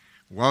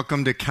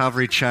Welcome to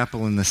Calvary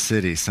Chapel in the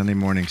City, Sunday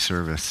morning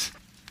service.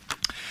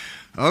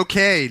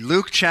 Okay,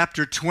 Luke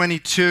chapter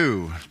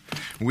 22.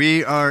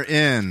 We are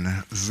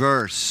in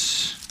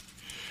verse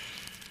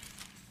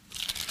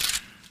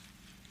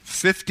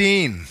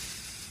 14.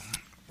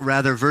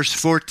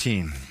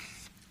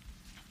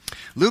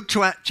 Luke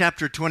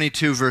chapter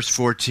 22, verse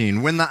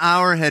 14. When the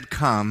hour had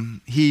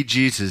come, he,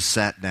 Jesus,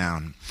 sat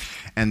down,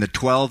 and the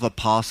 12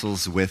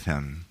 apostles with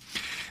him.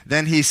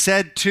 Then he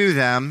said to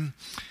them,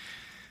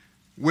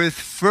 "With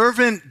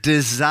fervent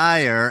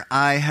desire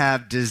I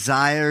have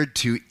desired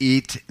to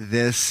eat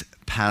this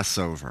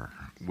Passover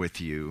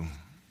with you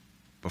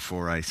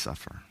before I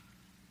suffer.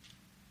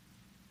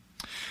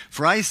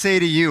 For I say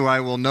to you,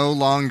 I will no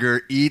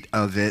longer eat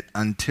of it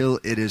until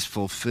it is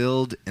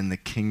fulfilled in the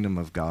kingdom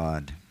of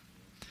God."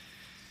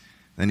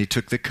 Then he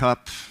took the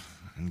cup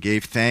and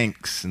gave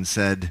thanks and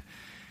said,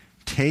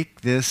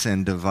 "Take this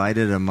and divide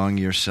it among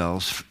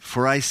yourselves.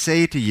 For I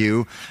say to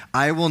you,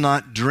 I will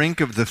not drink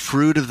of the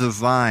fruit of the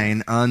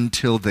vine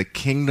until the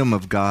kingdom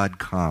of God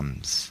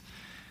comes."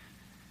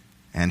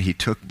 And he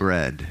took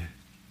bread,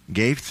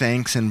 gave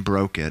thanks and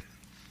broke it,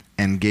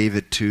 and gave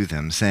it to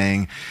them,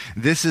 saying,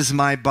 "This is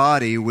my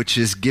body, which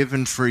is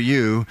given for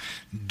you.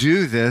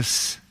 Do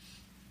this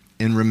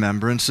in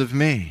remembrance of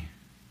me."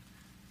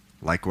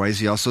 Likewise,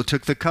 he also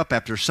took the cup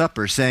after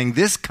supper, saying,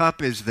 "This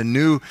cup is the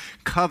new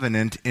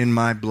covenant in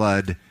my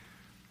blood,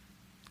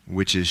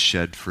 which is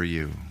shed for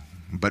you.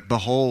 But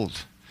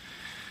behold,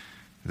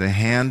 the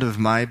hand of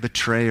my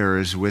betrayer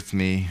is with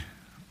me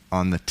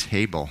on the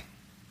table.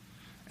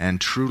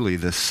 And truly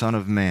the Son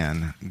of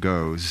Man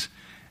goes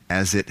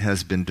as it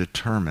has been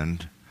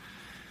determined.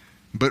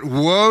 But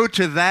woe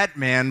to that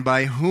man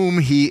by whom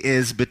he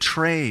is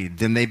betrayed."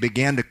 Then they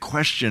began to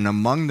question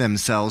among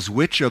themselves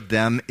which of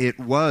them it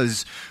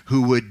was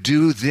who would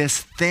do this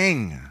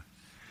thing.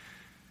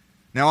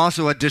 Now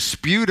also a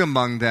dispute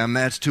among them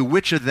as to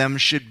which of them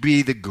should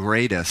be the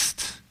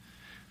greatest.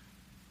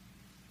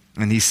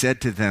 And he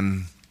said to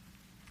them,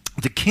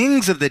 "The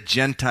kings of the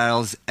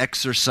Gentiles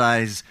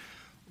exercise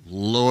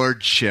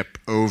lordship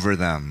over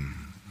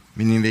them,"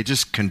 meaning they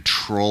just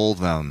control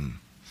them.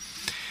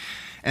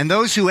 "And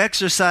those who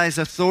exercise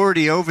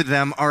authority over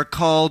them are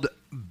called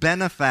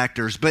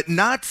benefactors, but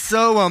not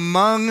so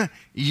among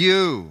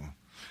you.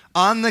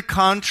 On the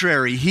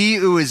contrary, he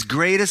who is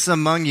greatest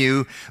among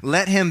you,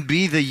 let him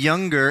be the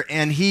younger,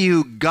 and he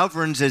who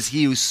governs as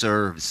he who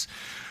serves.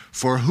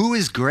 For who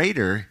is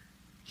greater,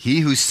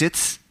 he who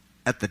sits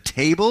at the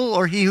table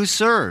or he who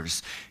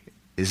serves?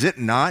 Is it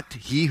not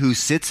he who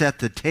sits at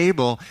the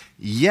table?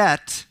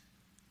 Yet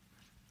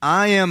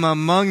I am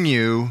among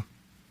you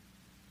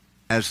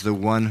as the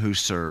one who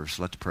serves."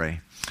 Let's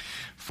pray.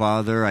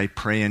 Father, I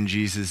pray in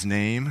Jesus'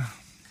 name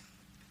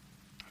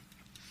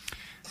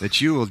that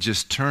you will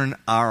just turn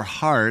our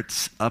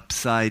hearts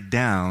upside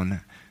down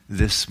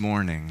this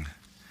morning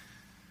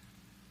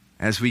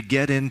as we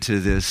get into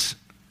this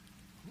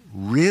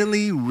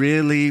really,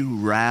 really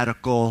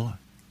radical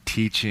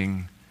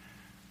teaching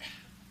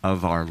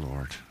of our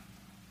Lord.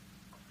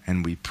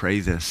 And we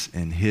pray this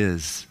in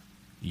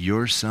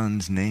your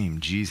Son's name,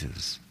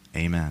 Jesus.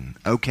 Amen.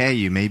 Okay,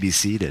 you may be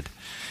seated.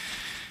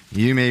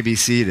 You may be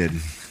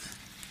seated.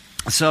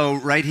 So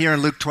right here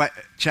in Luke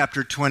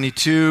chapter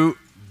 22,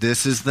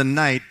 this is the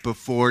night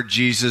before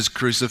Jesus'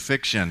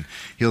 crucifixion.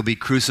 He'll be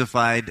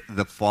crucified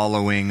the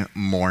following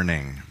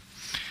morning.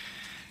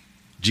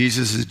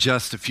 Jesus is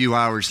just a few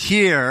hours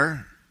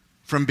here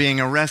from being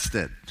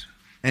arrested,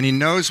 and he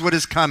knows what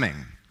is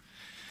coming,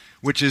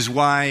 which is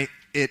why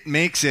it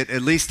makes it,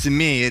 at least to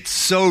me, it's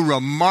so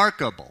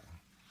remarkable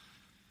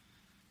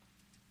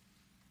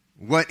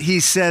what he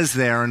says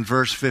there in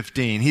verse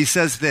 15. He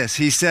says this.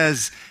 He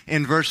says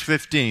in verse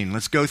 15,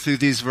 let's go through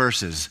these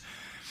verses.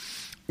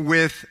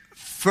 "With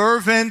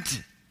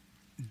fervent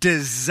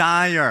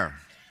desire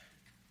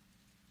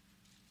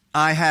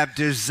I have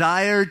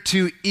desired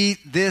to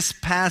eat this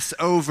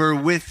Passover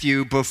with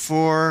you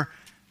before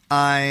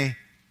I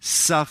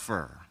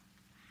suffer."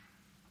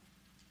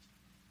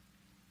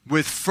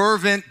 With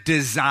fervent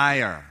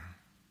desire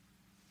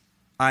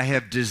I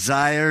have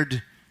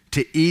desired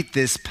to eat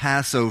this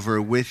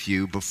Passover with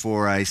you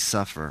before I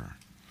suffer.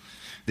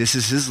 This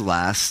is his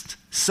last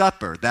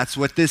supper. That's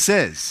what this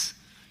is.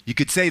 You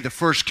could say the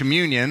first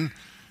communion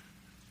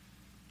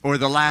or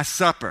the last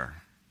supper.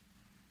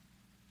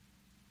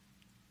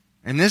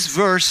 And this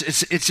verse,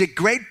 it's a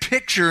great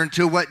picture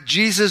into what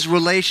Jesus'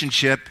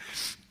 relationship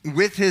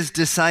with his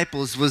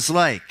disciples was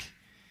like.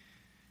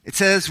 It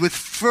says, "With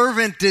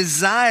fervent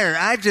desire,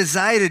 I've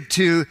decided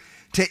to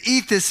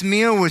eat this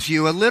meal with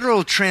you." A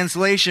literal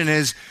translation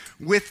is,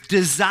 "With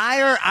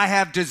desire, I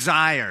have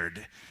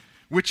desired,"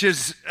 which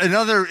is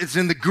it's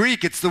in the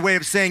Greek, it's the way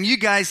of saying, you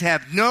guys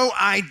have no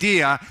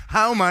idea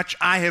how much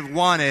I have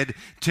wanted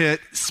to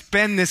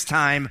spend this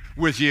time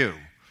with you.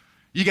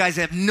 You guys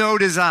have no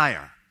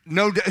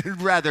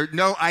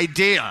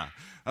idea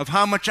of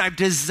how much I've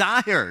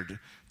desired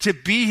to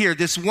be here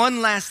this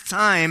one last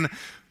time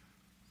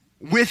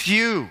with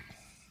you.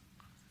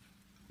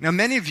 Now,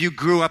 many of you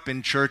grew up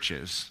in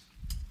churches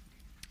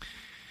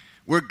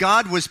where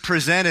God was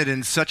presented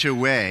in such a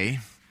way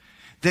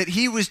that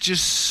he was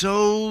just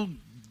so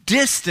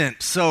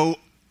distant, so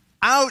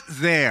out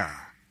there,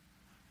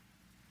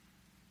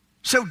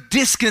 so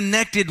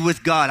disconnected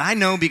with God. I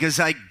know because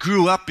I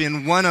grew up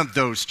in one of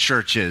those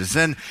churches.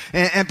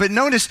 But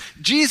notice,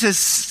 Jesus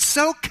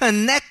so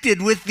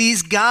connected with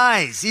these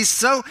guys. He's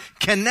so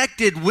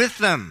connected with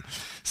them.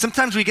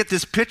 Sometimes we get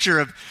this picture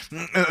of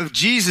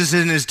Jesus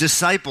and his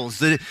disciples.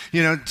 That,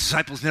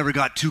 disciples never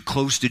got too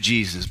close to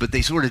Jesus, but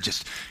they sort of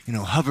just,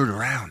 hovered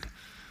around.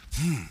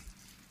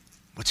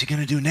 What's he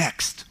going to do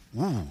next?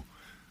 Ooh.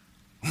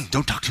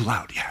 Don't talk too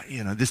loud.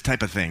 Yeah, this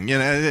type of thing.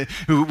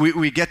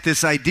 We get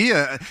this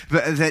idea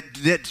that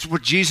that's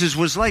what Jesus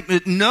was like.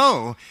 But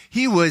no,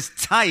 he was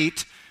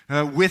tight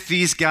with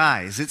these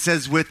guys. It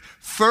says, with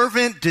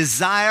fervent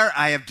desire,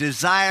 I have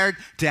desired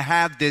to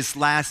have this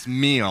last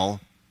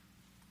meal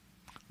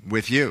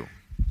with you.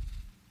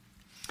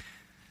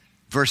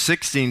 Verse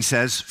 16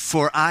 says,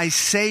 for I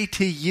say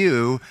to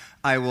you,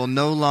 I will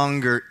no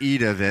longer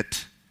eat of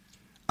it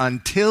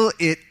until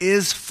it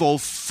is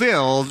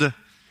fulfilled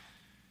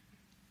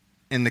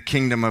in the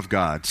kingdom of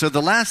God. So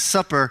the Last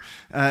Supper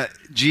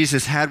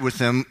Jesus had with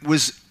them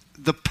was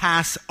the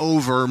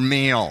Passover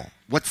meal.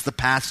 What's the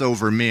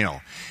Passover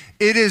meal?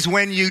 It is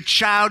when you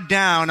chowed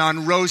down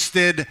on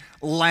roasted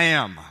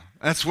lamb.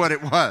 That's what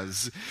it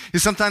was.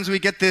 Sometimes we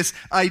get this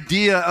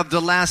idea of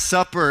the Last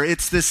Supper.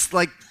 It's this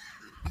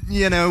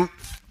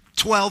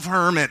 12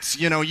 hermits,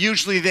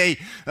 usually they,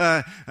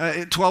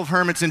 12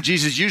 hermits and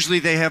Jesus, usually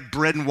they have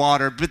bread and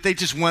water, but they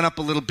just went up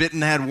a little bit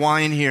and had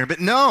wine here. But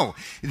no,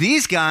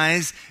 these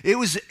guys, it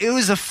was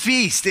a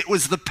feast. It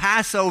was the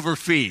Passover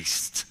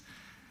feast.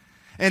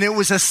 And it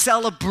was a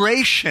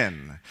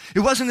celebration.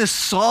 It wasn't this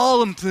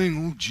solemn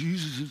thing,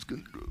 Jesus is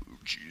going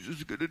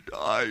to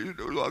die.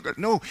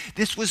 No,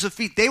 this was a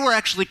feast. They were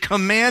actually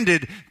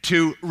commanded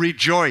to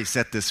rejoice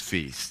at this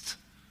feast.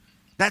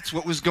 That's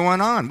what was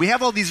going on. We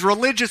have all these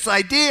religious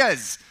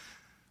ideas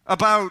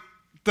about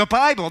the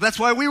Bible. That's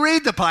why we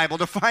read the Bible,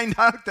 to find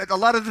out that a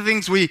lot of the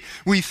things we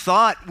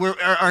thought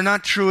are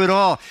not true at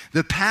all.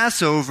 The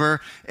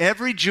Passover,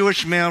 every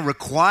Jewish male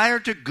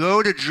required to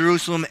go to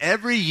Jerusalem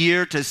every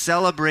year to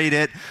celebrate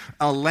it.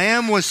 A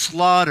lamb was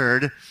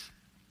slaughtered,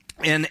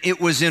 and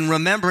it was in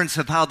remembrance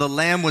of how the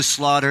lamb was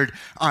slaughtered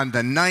on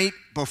the night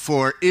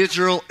before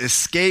Israel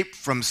escaped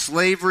from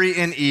slavery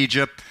in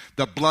Egypt.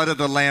 The blood of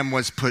the lamb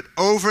was put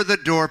over the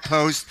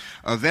doorpost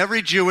of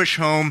every Jewish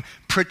home,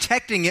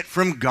 protecting it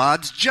from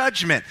God's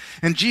judgment.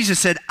 And Jesus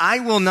said, I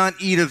will not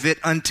eat of it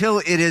until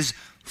it is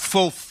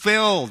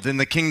fulfilled in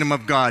the kingdom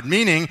of God,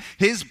 meaning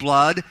his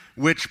blood,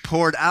 which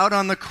poured out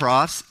on the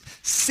cross,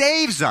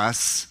 saves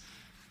us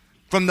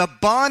from the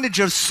bondage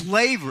of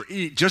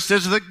slavery. Just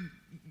as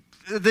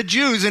the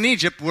Jews in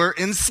Egypt were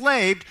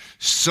enslaved,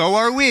 so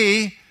are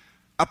we,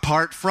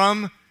 apart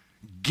from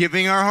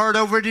giving our heart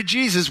over to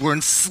Jesus. We're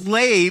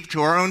enslaved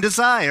to our own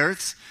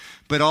desires,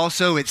 but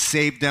also it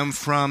saved them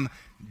from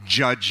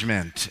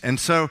judgment. And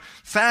so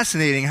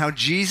fascinating how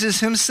Jesus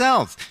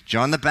himself,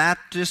 John the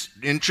Baptist,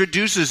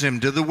 introduces him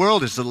to the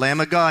world as the Lamb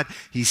of God.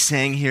 He's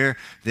saying here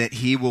that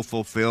he will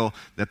fulfill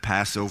the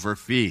Passover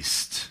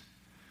feast.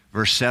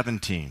 Verse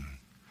 17,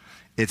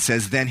 it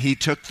says, then he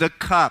took the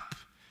cup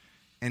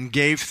and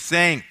gave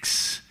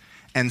thanks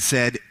and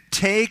said,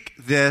 take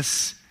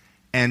this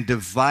and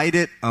divide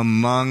it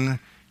among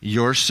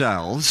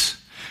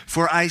yourselves.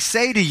 For I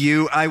say to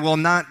you, I will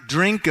not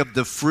drink of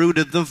the fruit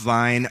of the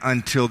vine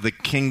until the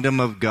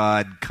kingdom of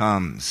God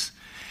comes.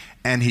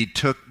 And he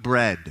took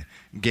bread,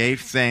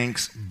 gave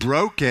thanks,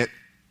 broke it,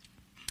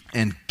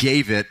 and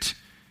gave it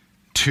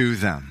to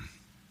them.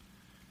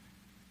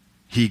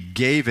 He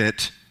gave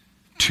it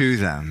to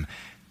them.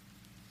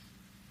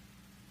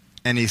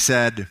 And he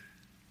said,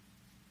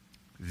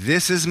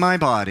 this is my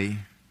body,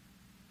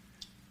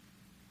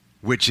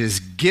 which is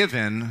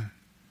given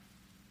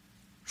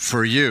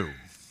for you.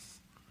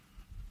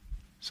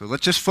 So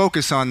let's just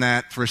focus on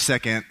that for a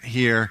second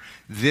here.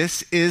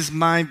 This is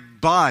my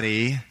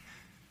body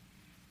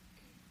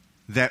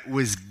that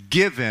was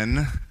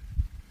given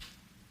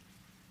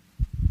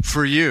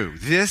for you.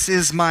 This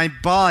is my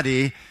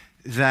body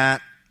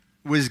that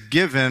was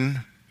given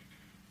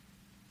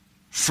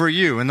for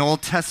you. In the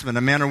Old Testament,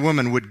 a man or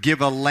woman would give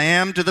a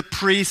lamb to the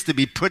priest to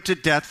be put to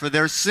death for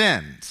their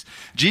sins.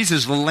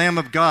 Jesus, the Lamb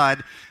of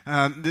God,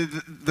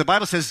 the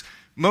Bible says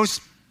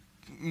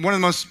one of the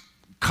most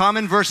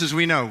common verses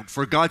we know,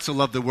 for God so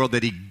loved the world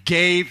that he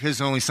gave his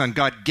only son.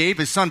 God gave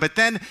his son, but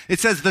then it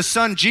says the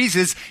son,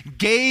 Jesus,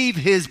 gave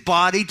his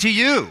body to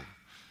you.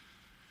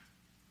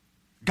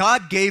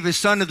 God gave his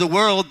son to the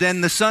world,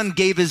 then the son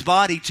gave his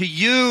body to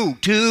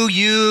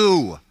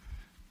you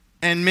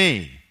and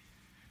me.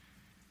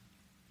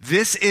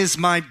 This is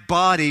my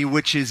body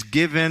which is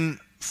given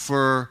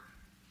for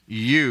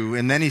you.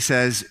 And then he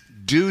says,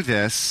 do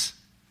this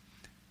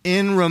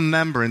in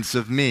remembrance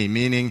of me,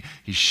 meaning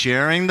he's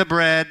sharing the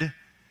bread.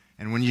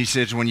 And when he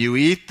says, when you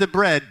eat the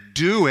bread,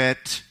 do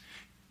it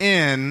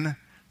in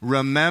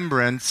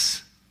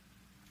remembrance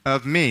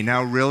of me.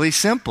 Now, really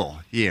simple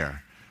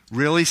here.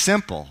 Really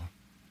simple.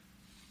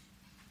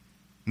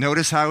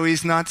 Notice how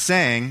he's not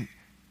saying,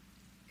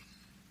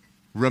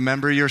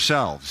 remember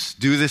yourselves.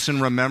 Do this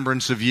in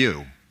remembrance of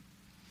you.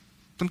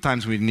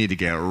 Sometimes we need to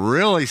get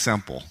really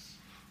simple.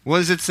 What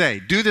does it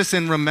say? Do this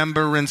in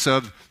remembrance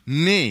of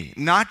me,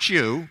 not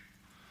you.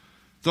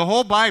 The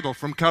whole Bible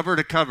from cover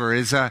to cover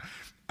is a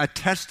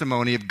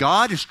testimony of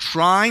God is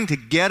trying to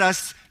get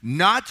us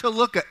not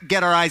to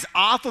get our eyes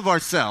off of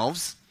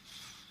ourselves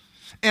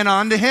and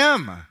onto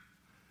him.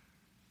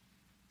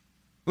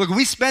 Look,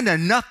 we spend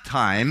enough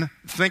time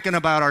thinking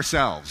about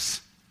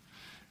ourselves.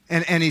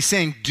 And he's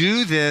saying,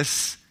 do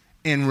this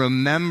in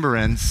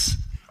remembrance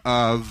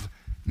of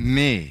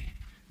me.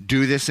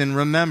 Do this in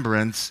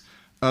remembrance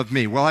of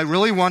me. Well, I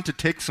really want to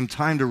take some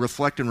time to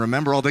reflect and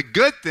remember all the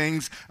good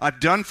things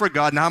I've done for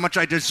God and how much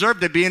I deserve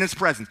to be in his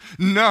presence.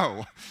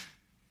 No.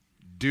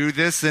 Do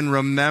this in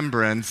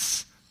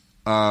remembrance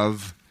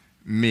of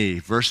me.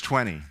 Verse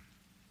 20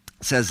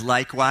 says,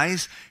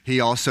 likewise, he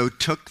also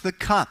took the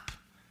cup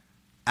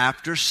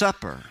after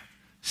supper,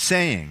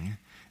 saying,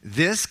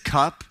 this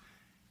cup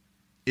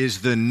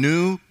is the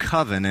new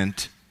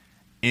covenant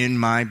in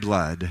my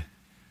blood,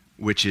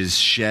 which is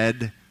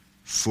shed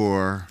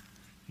for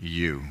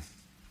you.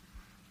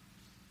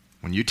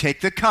 When you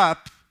take the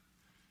cup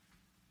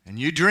and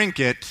you drink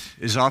it,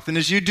 as often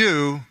as you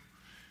do,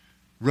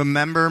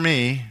 remember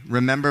me,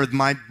 remember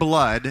my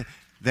blood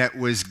that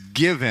was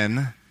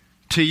given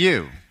to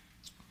you.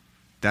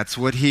 That's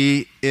what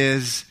he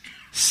is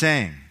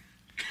saying.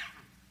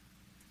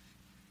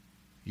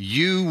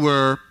 You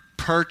were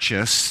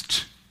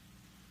purchased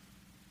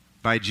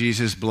by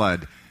Jesus'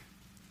 blood.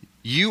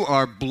 You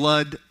are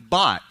blood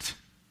bought.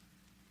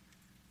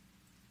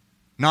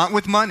 Not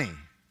with money.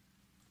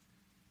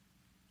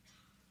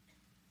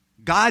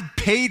 God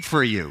paid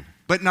for you,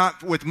 but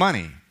not with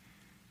money.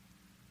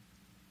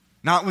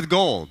 Not with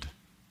gold.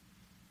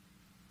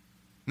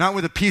 Not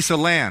with a piece of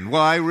land.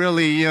 Well, I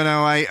really,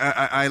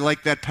 I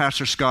like that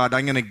Pastor Scott.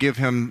 I'm going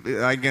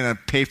to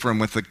pay for him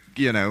with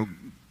the,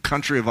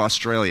 country of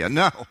Australia.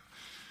 No.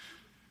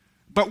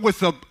 But with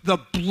the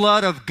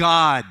blood of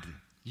God,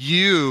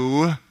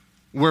 you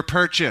were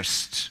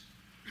purchased.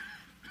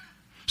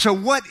 So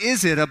what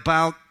is it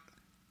about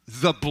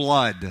the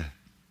blood?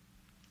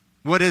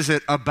 What is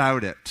it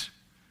about it?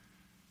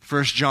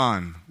 1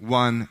 John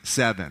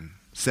 1:7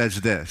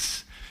 says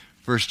this.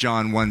 1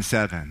 John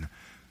 1:7.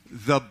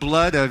 The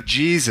blood of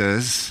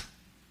Jesus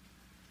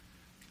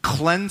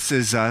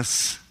cleanses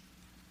us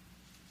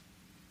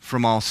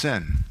from all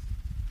sin.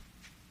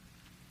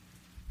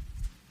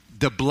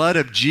 The blood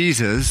of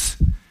Jesus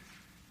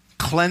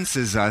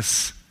cleanses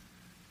us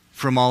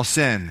from all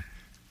sin.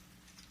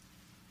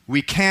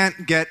 We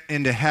can't get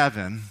into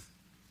heaven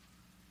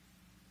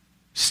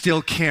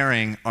still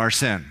carrying our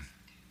sin.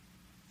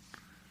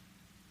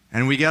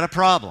 And we got a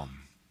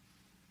problem.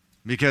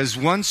 Because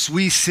once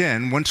we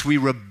sin, once we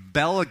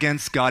rebel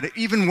against God,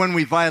 even when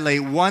we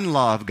violate one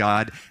law of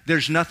God,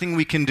 there's nothing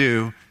we can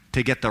do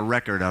to get the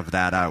record of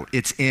that out.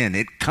 It's in.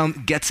 It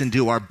gets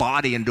into our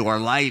body, into our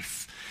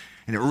life,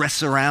 and it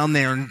rests around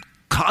there and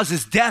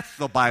causes death,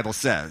 the Bible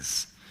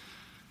says.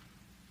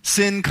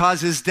 Sin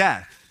causes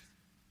death.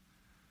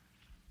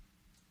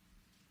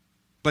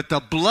 But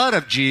the blood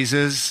of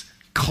Jesus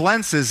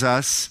cleanses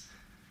us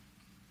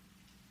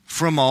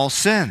from all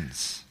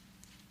sins.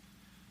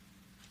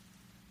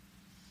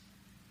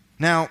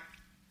 Now,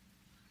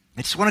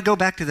 I just want to go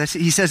back to this.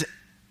 He says,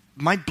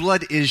 my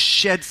blood is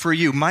shed for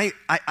you.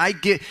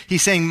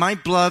 He's saying, my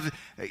blood,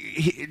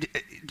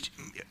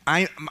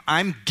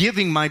 I'm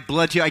giving my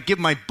blood to you. I give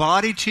my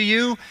body to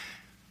you.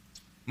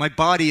 My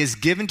body is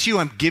given to you.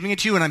 I'm giving it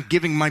to you, and I'm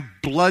giving my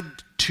blood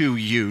to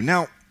you.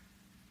 Now,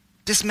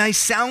 this may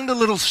sound a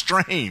little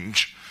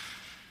strange,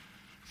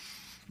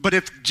 but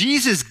if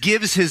Jesus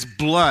gives his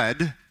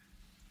blood,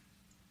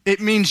 it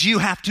means you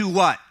have to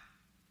what?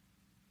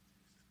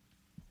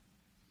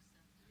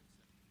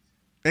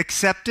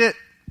 Accept it.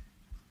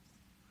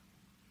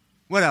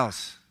 What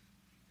else?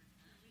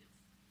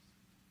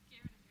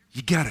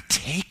 You got to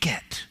take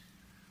it.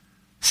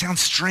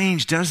 Sounds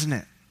strange, doesn't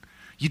it?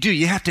 You do.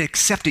 You have to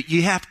accept it.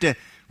 You have to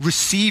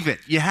receive it.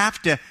 You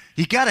got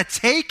to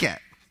take it.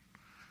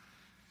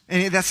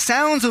 And that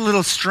sounds a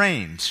little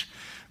strange,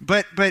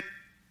 but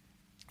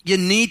you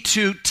need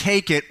to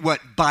take it,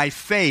 by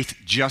faith,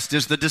 just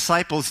as the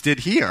disciples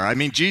did here. I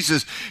mean,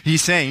 Jesus,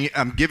 he's saying,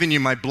 I'm giving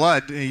you my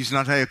blood. He's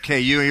not saying,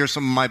 okay, here's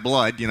some of my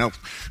blood.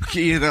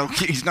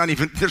 He's not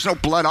even, there's no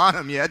blood on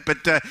him yet, but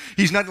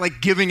he's not like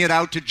giving it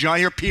out to John.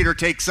 Here, Peter,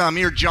 take some.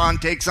 Here, John,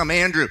 take some.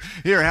 Andrew,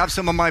 here, have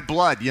some of my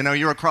blood.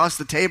 You're across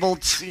the table,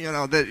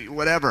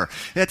 whatever.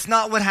 That's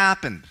not what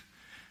happened.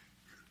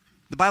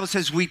 The Bible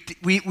says we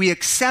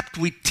accept,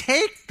 we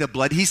take the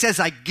blood. He says,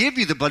 I give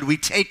you the blood. We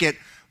take it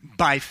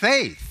by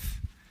faith,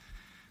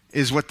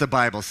 is what the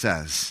Bible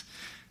says.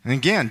 And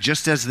again,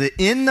 just as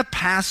in the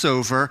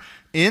Passover,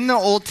 in the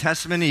Old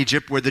Testament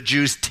Egypt, where the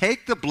Jews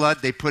take the blood,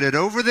 they put it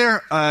over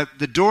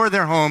the door of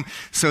their home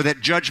so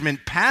that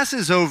judgment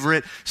passes over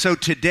it. So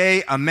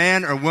today, a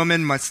man or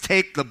woman must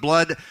take the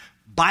blood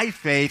by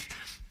faith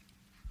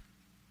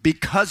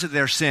because of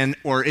their sin,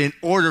 or in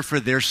order for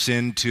their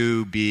sin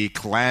to be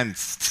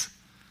cleansed.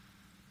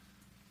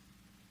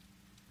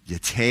 You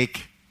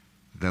take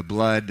the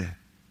blood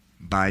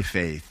by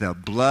faith. The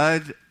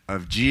blood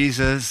of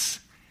Jesus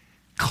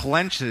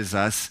cleanses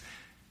us.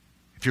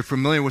 If you're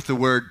familiar with the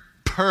word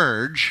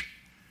purge,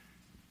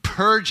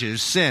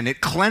 purges sin.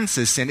 It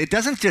cleanses sin. It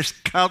doesn't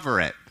just cover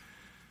it.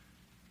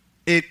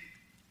 It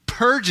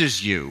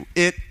purges you.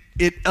 It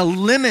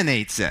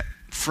eliminates it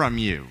from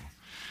you.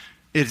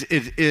 It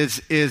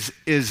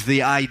is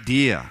the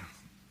idea.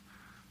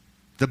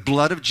 The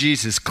blood of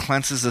Jesus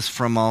cleanses us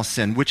from all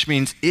sin, which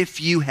means if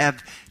you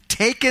have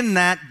taken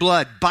that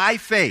blood by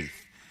faith,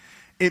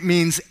 it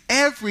means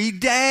every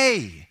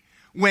day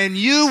when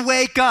you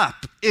wake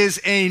up is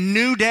a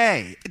new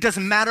day. It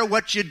doesn't matter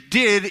what you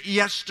did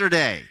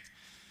yesterday.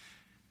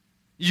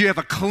 You have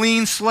a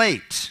clean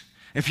slate.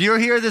 If you're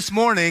here this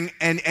morning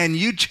and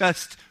you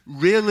just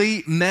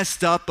really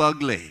messed up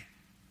ugly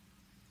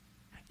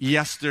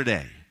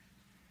yesterday,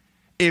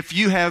 if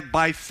you have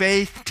by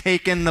faith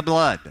taken the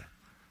blood,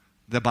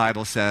 the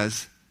Bible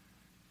says,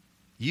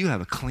 you have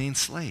a clean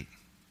slate.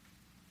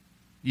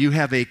 You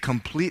have a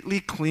completely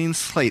clean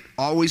slate.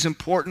 Always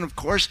important, of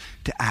course,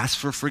 to ask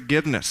for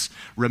forgiveness,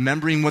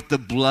 remembering what the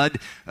blood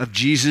of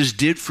Jesus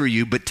did for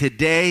you. But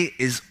today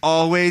is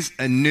always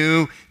a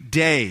new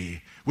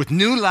day with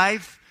new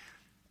life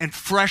and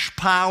fresh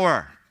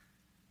power.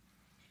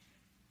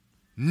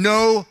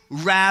 No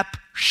rap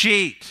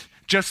sheet,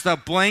 just a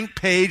blank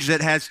page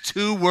that has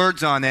 2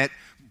 words on it,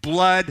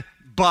 blood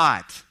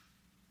bought.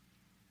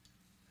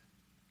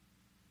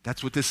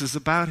 That's what this is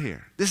about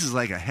here. This is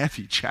like a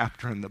heavy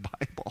chapter in the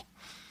Bible.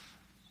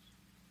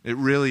 It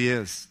really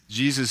is.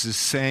 Jesus is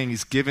saying,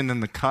 he's giving them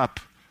the cup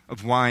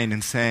of wine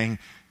and saying,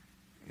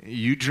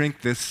 you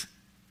drink this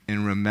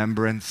in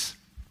remembrance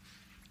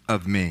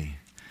of me.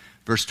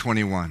 Verse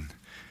 21.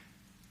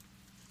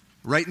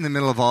 Right in the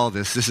middle of all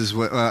this is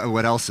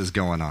what else is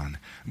going on.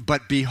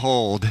 But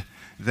behold,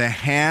 the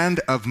hand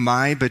of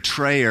my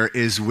betrayer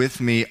is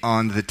with me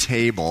on the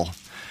table.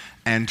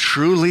 And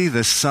truly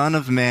the Son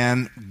of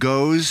Man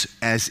goes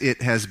as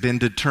it has been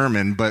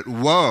determined, but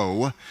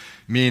woe,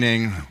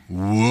 meaning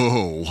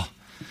woe,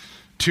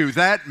 to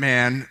that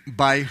man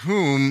by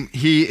whom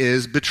he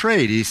is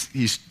betrayed.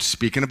 He's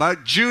speaking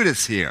about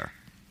Judas here.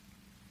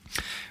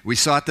 We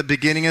saw at the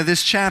beginning of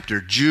this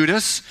chapter,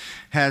 Judas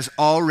has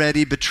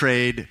already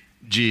betrayed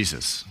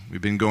Jesus.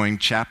 We've been going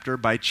chapter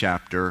by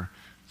chapter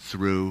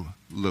through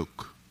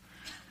Luke.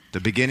 The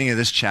beginning of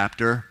this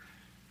chapter,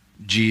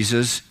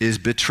 Jesus is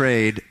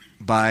betrayed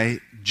by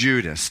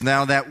Judas.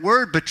 Now, that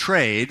word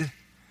betrayed,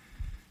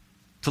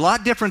 it's a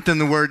lot different than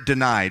the word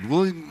denied.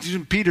 Well,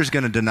 Peter's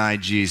going to deny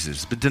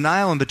Jesus, but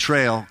denial and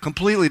betrayal,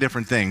 completely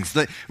different things.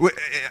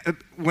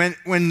 When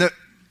the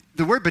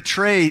word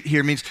betray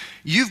here means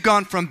you've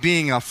gone from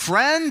being a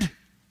friend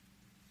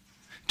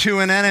to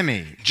an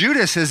enemy.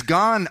 Judas has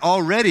gone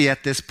already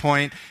at this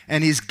point,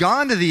 and he's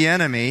gone to the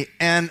enemy,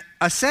 and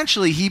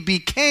essentially he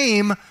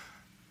became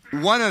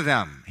one of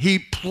them. He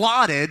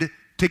plotted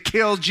to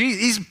kill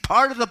Jesus. He's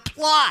part of the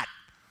plot,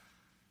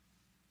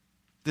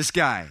 this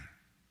guy,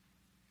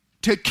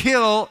 to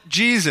kill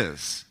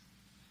Jesus.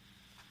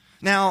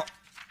 Now,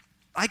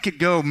 I could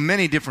go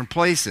many different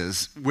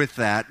places with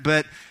that,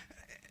 but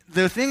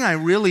the thing I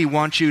really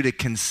want you to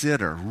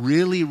consider,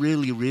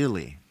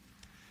 really,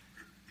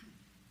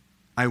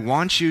 I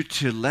want you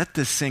to let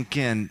this sink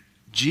in.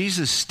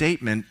 Jesus'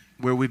 statement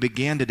where we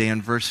began today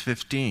in verse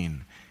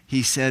 15,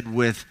 he said,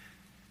 with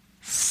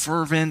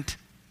fervent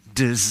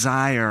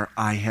desire,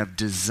 I have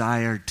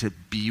desired to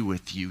be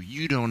with you.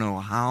 You don't know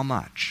how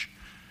much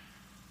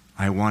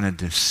I wanted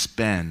to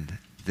spend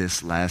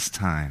this last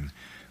time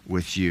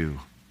with you.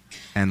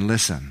 And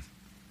listen,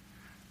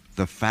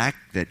 the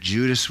fact that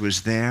Judas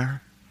was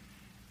there,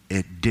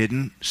 it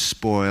didn't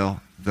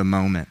spoil the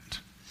moment.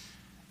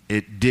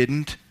 It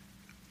didn't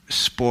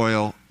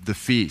spoil the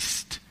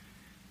feast.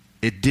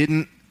 It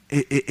didn't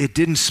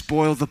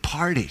spoil the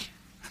party.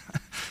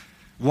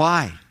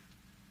 Why?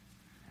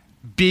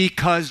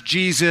 Because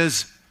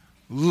Jesus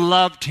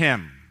loved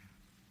him.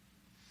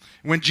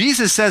 When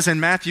Jesus says in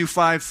Matthew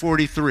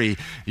 5:43,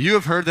 you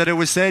have heard that it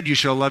was said, you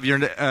shall love your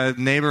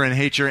neighbor and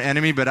hate your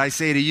enemy, but I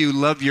say to you,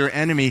 love your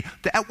enemy.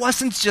 That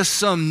wasn't just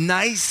some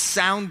nice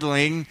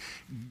sounding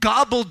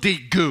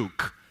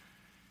gobbledygook.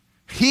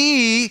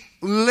 He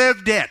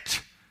lived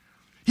it.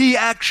 He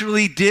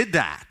actually did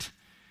that.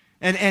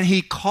 And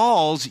he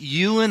calls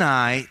you and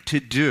I to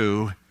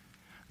do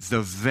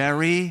the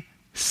very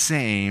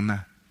same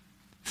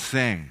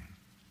thing.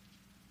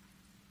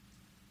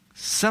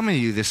 Some of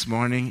you this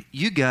morning,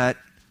 you got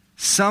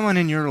someone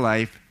in your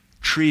life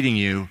treating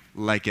you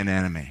like an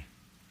enemy.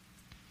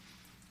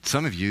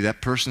 Some of you,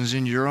 that person's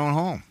in your own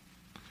home,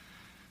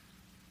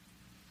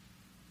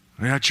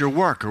 or at your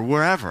work, or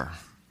wherever.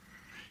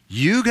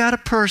 You got a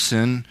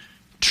person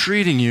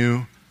treating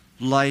you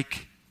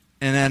like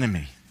an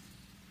enemy.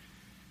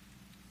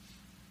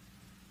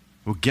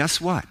 Well, guess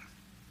what?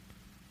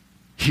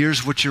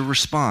 Here's what your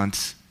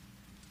response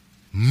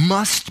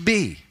must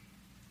be.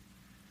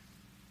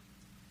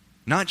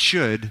 Not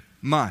should,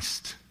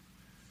 must.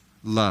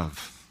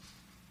 Love.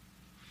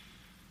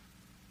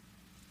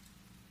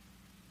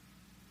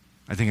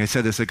 I think I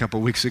said this a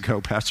couple weeks ago.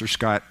 Pastor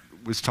Scott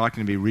was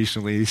talking to me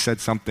recently. He said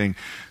something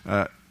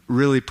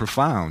really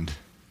profound.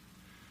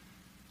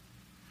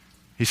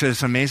 He said,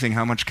 it's amazing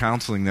how much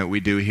counseling that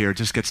we do here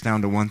just gets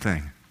down to one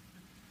thing.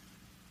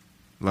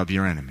 Love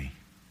your enemy.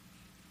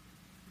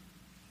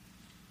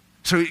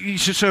 So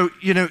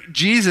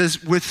Jesus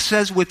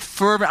says with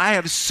fervor, I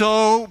have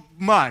so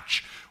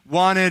much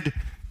wanted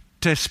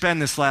to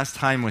spend this last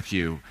time with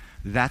you.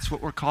 That's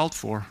what we're called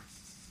for.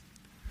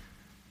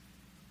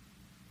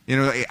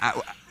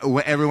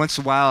 Every once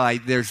in a while,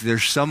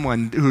 there's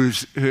someone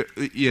who's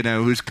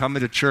coming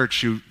to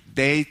church who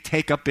they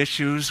take up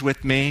issues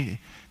with me.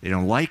 They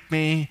don't like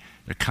me.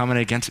 They're coming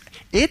against me.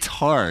 It's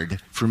hard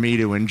for me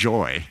to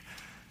enjoy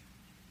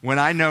when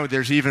I know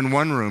there's even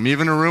one room,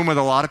 even a room with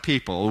a lot of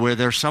people, where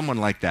there's someone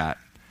like that.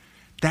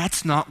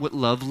 That's not what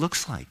love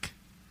looks like.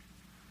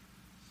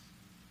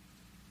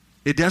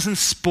 It doesn't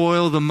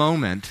spoil the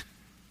moment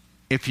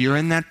if you're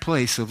in that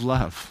place of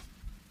love.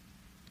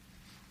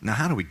 Now,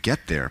 how do we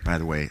get there, by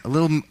the way? A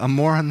little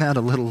more on that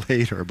a little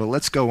later, but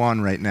let's go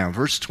on right now.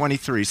 Verse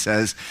 23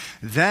 says,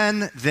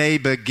 then they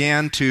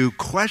began to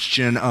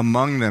question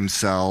among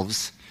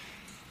themselves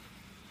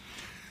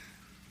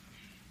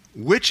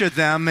which of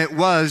them it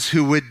was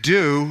who would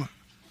do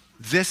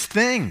this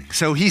thing.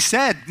 So he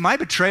said, my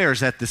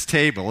betrayer's at this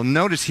table. And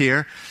notice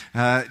here,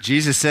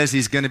 Jesus says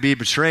he's going to be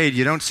betrayed.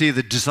 You don't see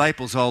the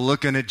disciples all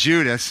looking at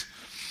Judas.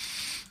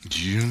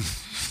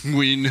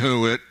 We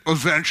knew it.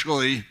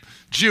 Eventually,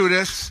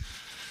 Judas,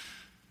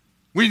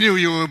 we knew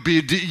you would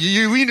be,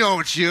 we know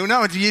it's you.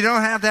 No, you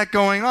don't have that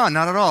going on,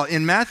 not at all.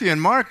 In Matthew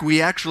and Mark,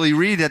 we actually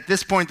read at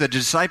this point the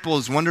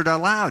disciples wondered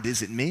aloud,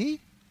 is it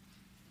me?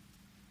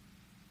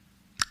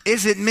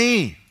 Is it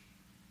me?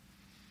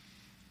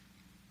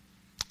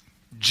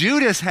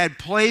 Judas had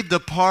played the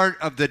part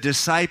of the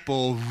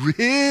disciple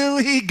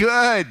really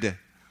good.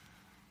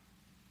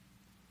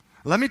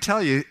 Let me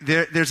tell you,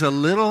 there's a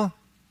little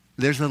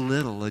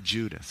of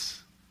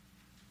Judas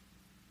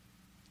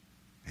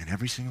in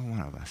every single one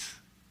of us,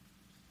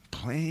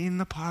 playing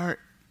the part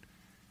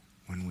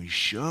when we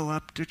show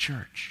up to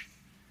church.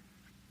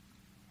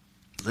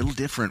 A little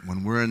different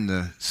when we're in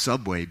the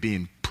subway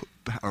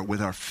or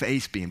with our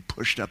face being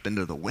pushed up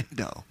into the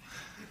window.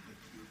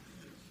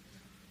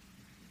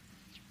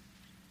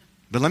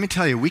 But let me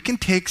tell you, we can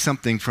take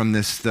something from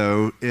this,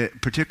 though,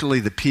 particularly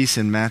the piece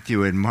in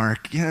Matthew and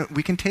Mark.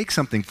 We can take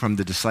something from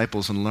the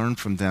disciples and learn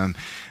from them.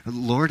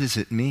 Lord, is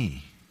it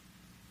me?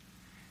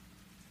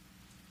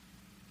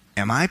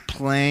 Am I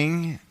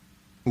playing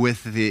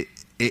the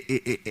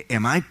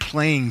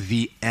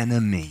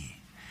enemy?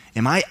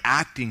 Am I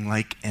acting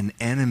like an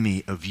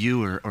enemy of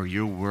you or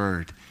your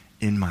word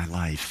in my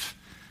life?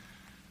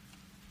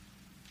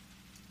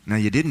 Now,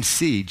 you didn't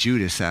see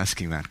Judas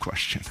asking that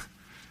question,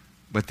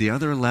 but the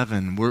other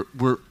 11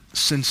 were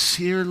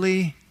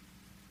sincerely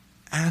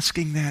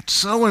asking that.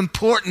 So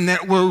important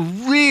that we're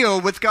real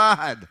with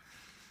God.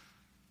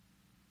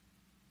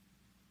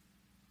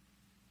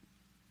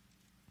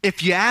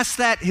 If you ask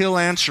that, he'll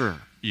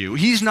answer you.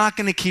 He's not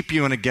going to keep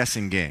you in a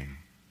guessing game.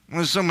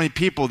 There's so many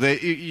people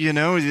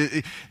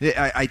that,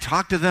 I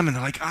talk to them and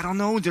they're like, I don't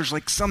know, there's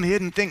like some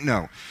hidden thing.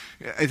 No.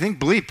 I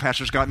believe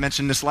Pastor Scott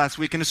mentioned this last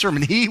week in a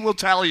sermon. He will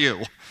tell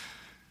you.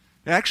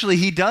 Actually,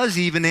 he does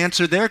even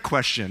answer their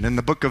question in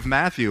the book of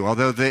Matthew,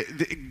 although they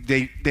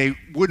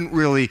didn't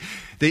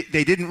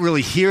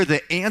really hear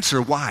the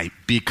answer. Why?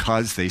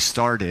 Because they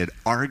started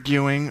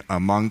arguing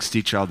amongst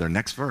each other.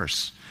 Next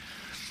verse.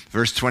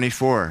 Verse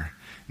 24.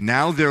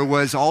 Now there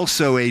was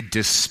also a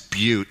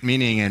dispute,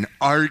 meaning an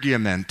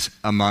argument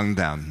among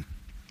them,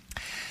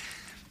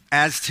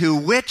 as to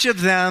which of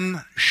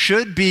them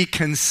should be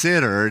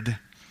considered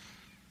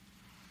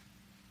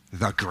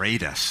the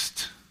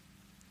greatest.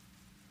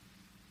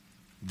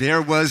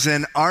 There was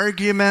an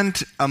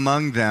argument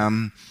among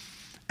them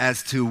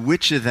as to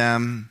which of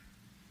them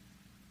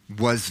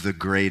was the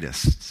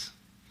greatest.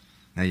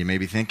 Now you may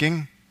be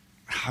thinking,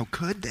 how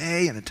could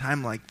they in a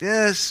time like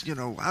this?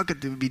 How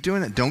could they be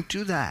doing that? Don't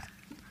do that.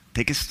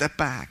 Take a step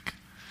back.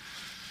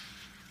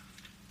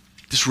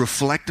 Just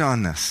reflect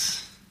on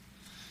this.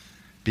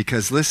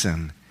 Because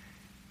listen,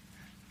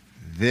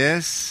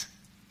 this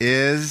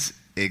is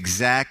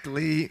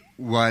exactly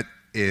what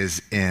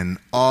is in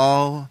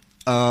all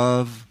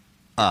of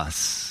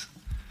us.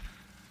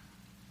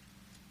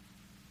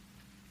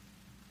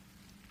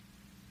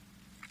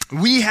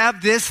 We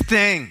have this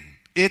thing.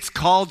 It's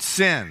called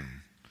sin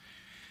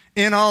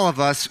in all of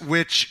us,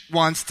 which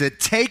wants to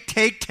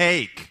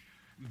take.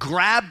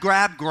 Grab.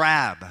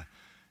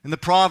 In the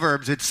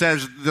Proverbs, it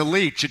says the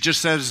leech, it just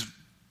says,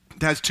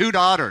 it has two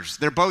daughters.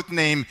 They're both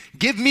named,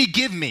 give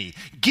me.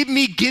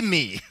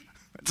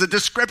 It's a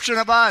description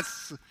of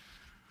us.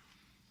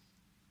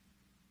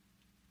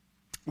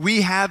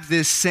 We have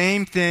this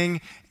same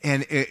thing,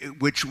 and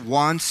which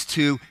wants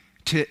to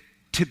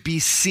be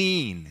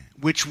seen,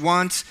 which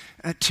wants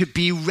to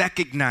be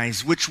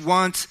recognized, which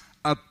wants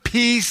a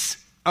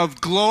piece of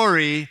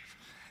glory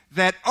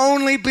that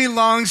only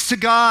belongs to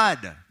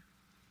God.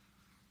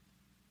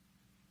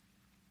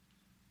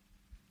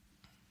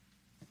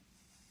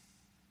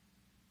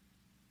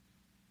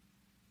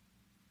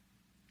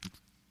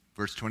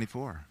 Verse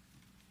 24,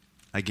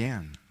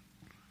 again.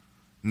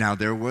 Now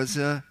there was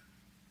a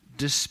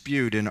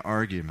dispute and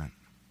argument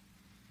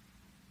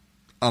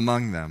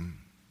among them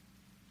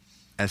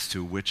as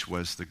to which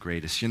was the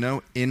greatest. You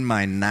know, in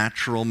my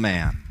natural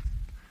man,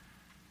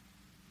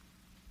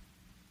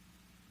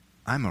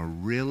 I'm a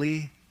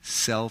really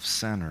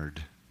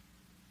self-centered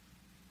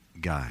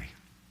guy.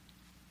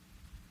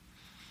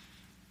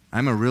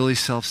 I'm a really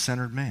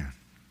self-centered man.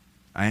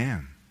 I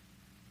am.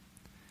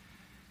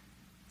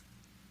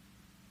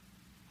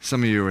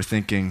 Some of you are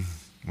thinking,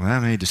 well,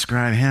 that may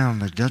describe him,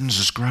 but it doesn't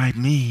describe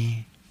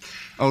me.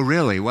 Oh,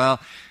 really? Well,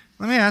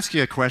 let me ask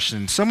you a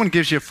question. Someone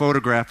gives you a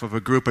photograph of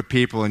a group of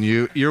people, and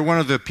you're one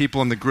of the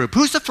people in the group.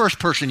 Who's the first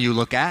person you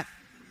look at?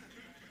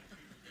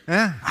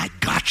 Yeah, I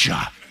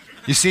gotcha.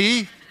 You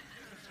see?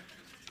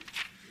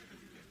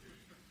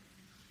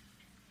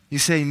 You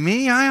say,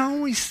 me? I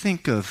always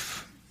think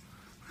of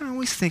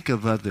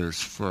others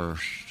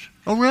first.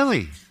 Oh,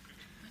 really?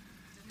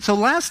 So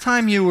last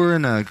time you were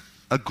in a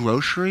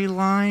grocery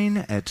line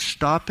at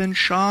Stop and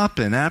Shop,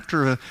 and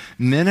after a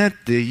minute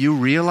you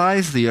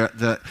realize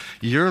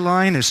your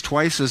line is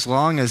twice as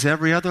long as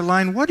every other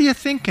line, what are you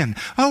thinking?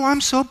 Oh,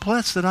 I'm so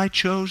blessed that I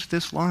chose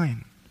this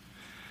line.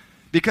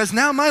 Because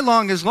now my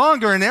line is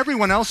longer and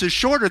everyone else is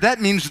shorter.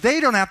 That means they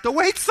don't have to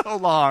wait so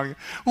long.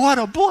 What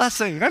a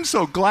blessing. I'm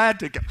so glad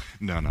to go.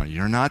 No,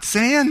 you're not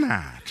saying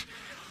that.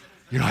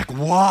 You're like,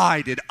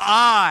 why did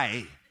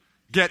I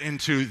get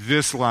into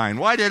this line?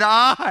 Why did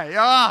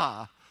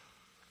I?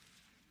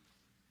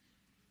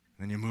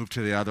 Then you move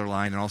to the other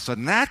line, and all of a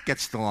sudden that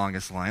gets the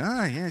longest line.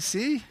 Yeah,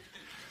 see?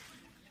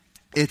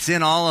 It's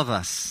in all of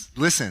us.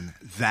 Listen,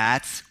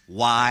 that's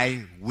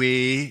why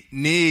we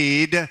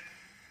need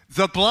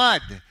the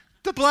blood.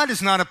 The blood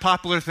is not a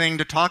popular thing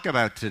to talk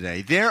about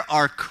today. There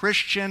are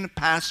Christian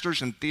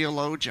pastors and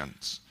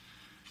theologians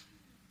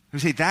who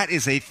say that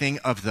is a thing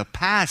of the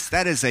past.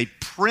 That is a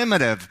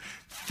primitive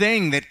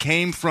thing that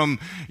came from,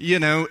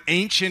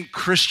 ancient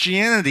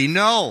Christianity.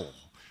 No.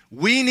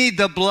 We need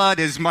the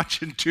blood as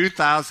much in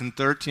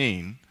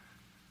 2013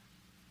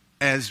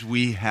 as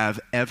we have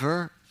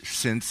ever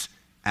since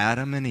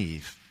Adam and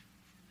Eve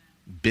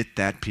bit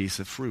that piece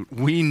of fruit.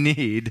 We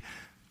need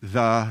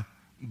the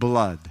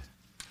blood.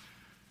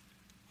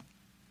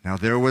 Now,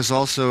 there was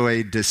also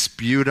a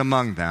dispute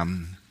among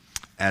them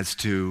as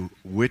to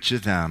which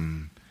of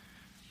them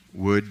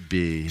would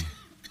be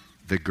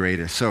the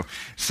greatest. So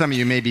some of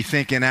you may be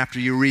thinking after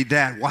you read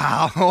that,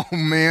 wow, oh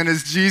man,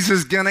 is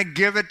Jesus going to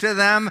give it to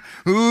them?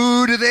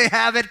 Who do they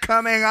have it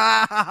coming?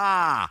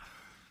 Well,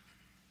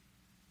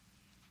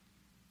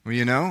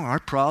 our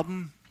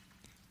problem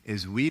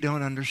is we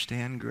don't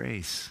understand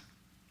grace.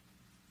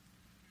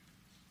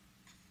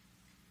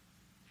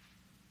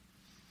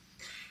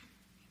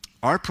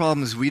 Our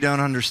problem is we don't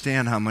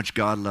understand how much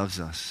God loves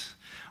us.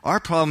 Our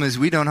problem is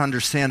we don't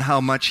understand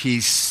how much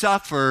he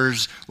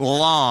suffers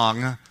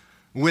long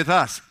with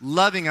us,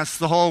 loving us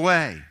the whole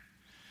way.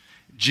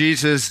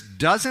 Jesus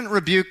doesn't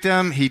rebuke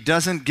them. He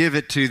doesn't give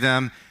it to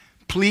them.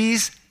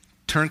 Please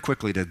turn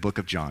quickly to the book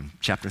of John,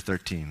 chapter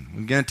 13.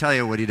 I'm going to tell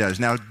you what he does.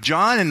 Now,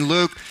 John and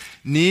Luke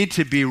need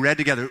to be read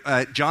together.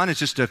 John is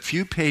just a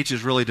few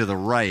pages really to the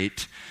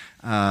right.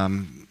 I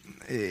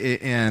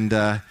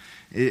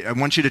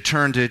want you to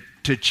turn to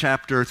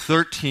chapter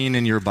 13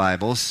 in your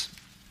Bibles.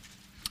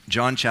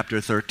 John chapter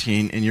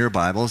 13 in your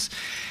Bibles.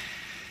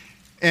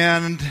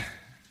 And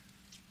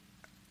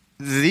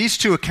these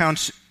two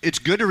accounts, it's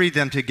good to read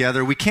them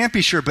together. We can't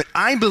be sure, but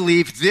I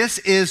believe this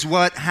is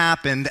what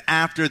happened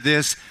after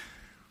this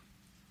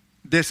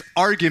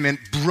argument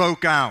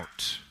broke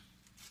out.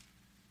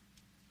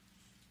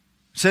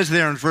 It says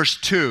there in verse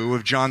 2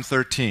 of John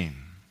 13.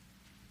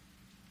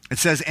 It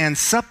says, and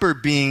supper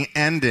being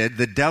ended,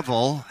 the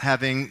devil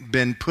having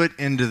been put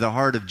into the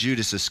heart of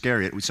Judas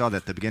Iscariot. We saw that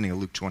at the beginning of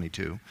Luke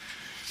 22.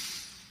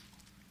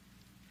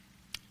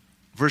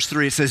 Verse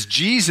 3, it says,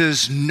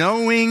 Jesus,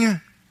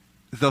 knowing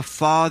the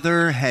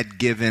Father had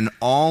given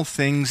all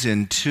things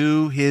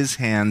into his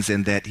hands,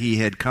 and that he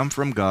had come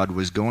from God,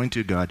 was going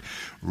to God,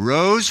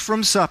 rose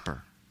from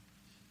supper.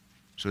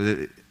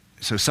 So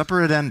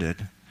supper had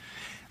ended.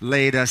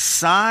 Laid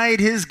aside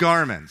his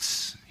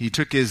garments. He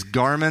took his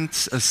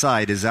garments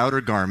aside, his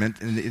outer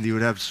garment, and he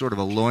would have sort of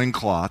a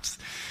loincloth,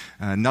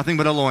 nothing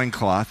but a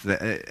loincloth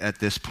at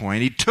this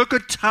point. He took a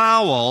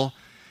towel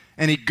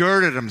and he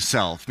girded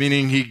himself,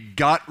 meaning he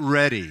got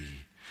ready.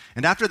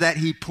 And after that,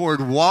 he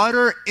poured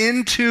water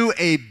into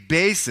a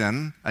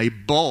basin, a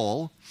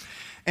bowl,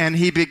 and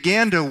he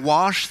began to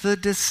wash the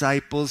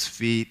disciples'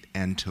 feet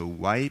and to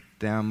wipe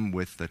them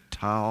with the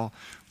towel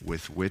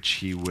with which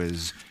he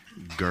was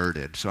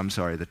girded. So I'm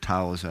sorry, the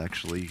towel is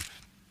actually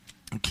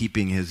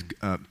keeping his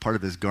part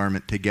of his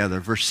garment together.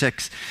 Verse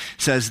 6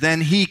 says,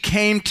 then he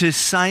came to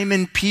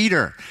Simon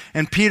Peter,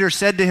 and Peter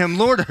said to him,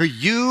 Lord, are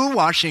you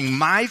washing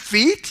my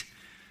feet?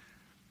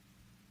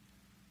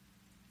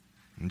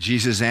 And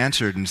Jesus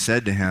answered and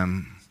said to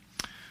him,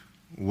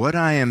 "What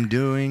I am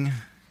doing,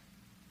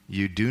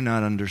 you do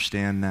not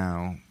understand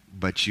now,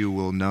 but you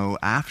will know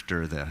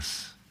after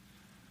this."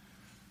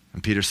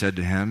 And Peter said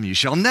to him, "You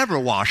shall never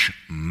wash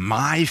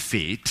my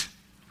feet."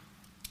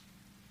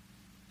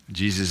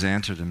 Jesus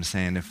answered him,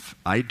 saying, "If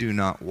I do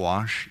not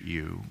wash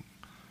you,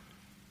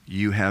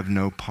 you have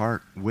no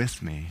part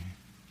with me."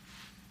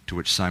 To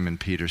which Simon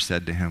Peter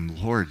said to him,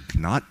 "Lord,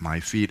 not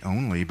my feet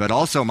only, but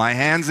also my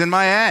hands and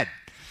my head."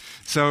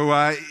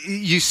 So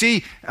you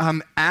see,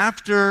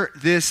 after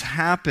this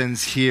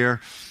happens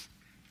here,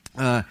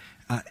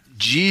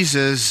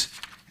 Jesus,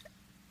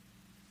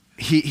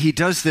 he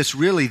does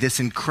this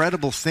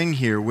incredible thing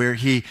here where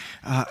he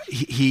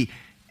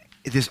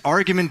this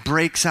argument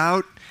breaks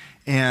out,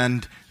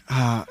 and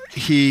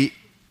he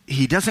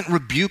doesn't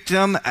rebuke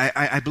them.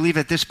 I believe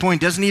at this point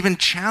doesn't even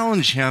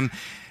challenge them.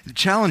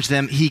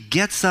 He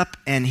gets up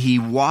and he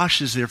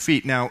washes their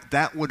feet. Now,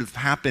 that would have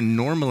happened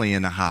normally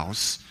in a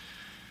house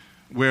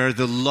where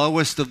the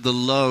lowest of the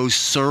low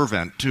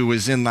servant who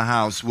was in the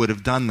house would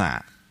have done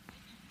that.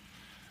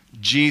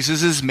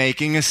 Jesus is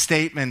making a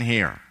statement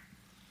here.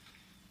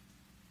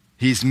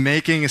 He's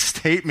making a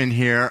statement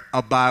here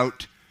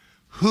about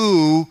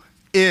who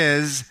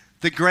is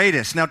the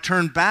greatest. Now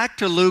turn back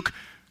to Luke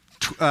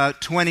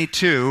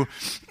 22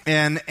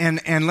 and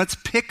let's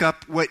pick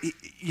up what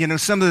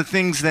some of the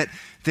things that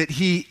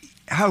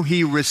how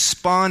he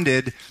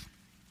responded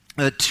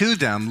to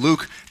them.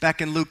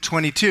 Back in Luke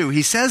 22,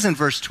 he says in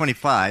verse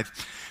 25,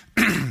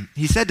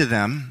 he said to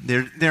them,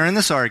 they're in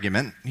this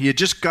argument. He had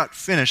just got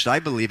finished, I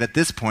believe, at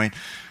this point,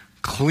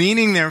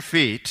 cleaning their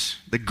feet,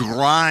 the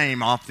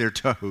grime off their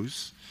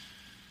toes.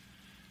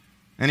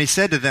 And he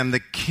said to them, "The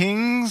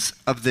kings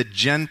of the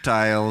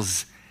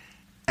Gentiles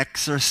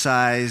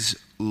exercise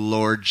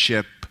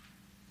lordship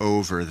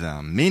over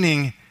them."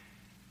 Meaning,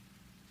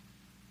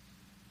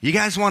 you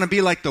guys want to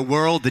be like the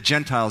world, the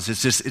Gentiles.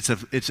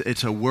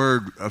 It's a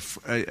word,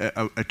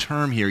 a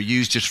term here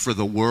used just for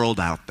the world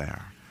out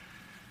there.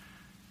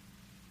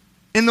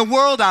 In the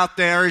world out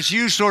there, as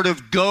you sort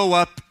of go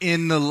up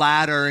in the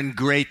ladder in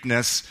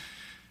greatness,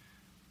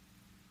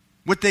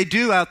 what they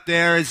do out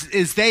there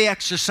is they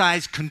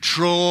exercise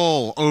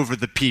control over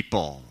the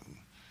people.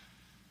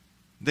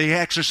 They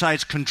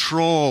exercise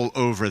control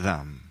over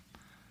them.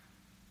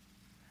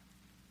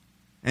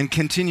 And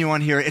continue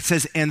on here. It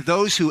says, "And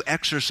those who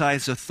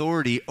exercise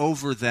authority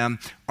over them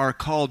are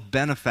called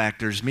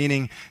benefactors,"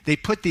 meaning they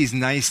put these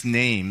nice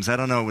names. I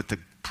don't know what the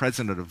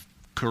president of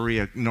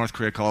North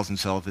Korea calls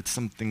himself. It's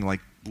something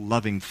like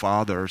loving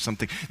father or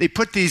something. They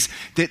put these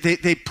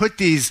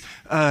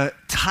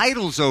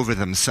titles over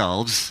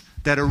themselves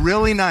that are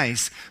really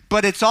nice,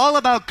 but it's all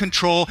about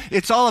control.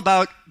 It's all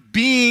about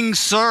being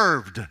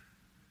served.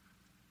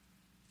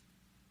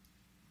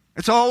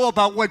 It's all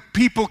about what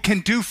people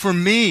can do for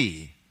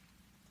me.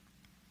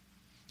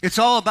 It's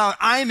all about,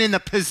 I'm in a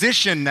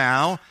position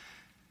now,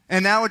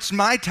 and now it's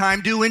my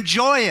time to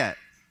enjoy it.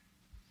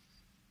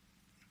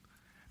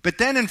 But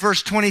then in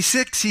verse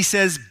 26, he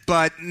says,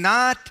 "But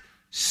not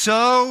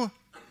so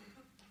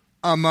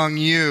among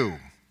you.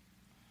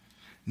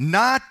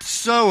 Not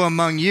so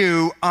among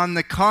you. On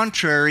the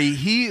contrary,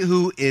 he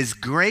who is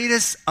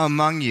greatest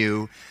among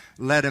you,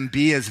 let him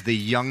be as the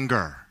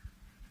younger."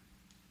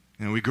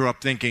 We grew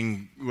up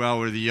thinking, well,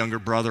 we're the younger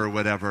brother or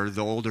whatever,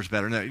 the older's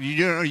better. No,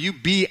 you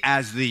be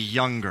as the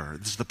younger.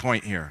 This is the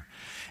point here.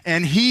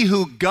 "And he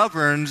who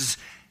governs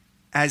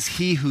as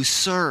he who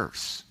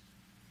serves.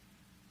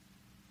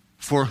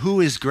 For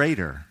who is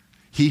greater,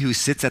 he who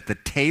sits at the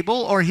table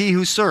or he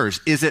who serves?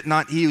 Is it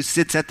not he who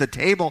sits at the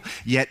table?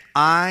 Yet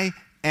I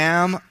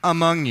am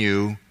among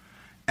you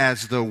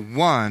as the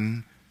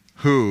one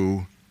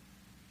who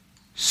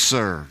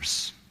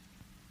serves."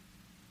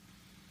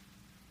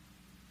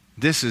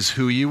 This is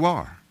who you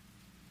are.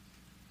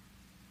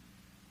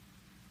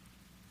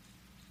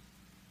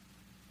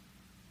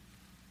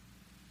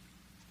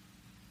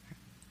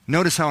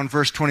 Notice how in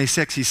verse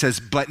 26 he says,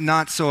 "But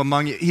not so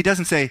among you." He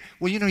doesn't say,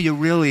 well, you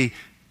really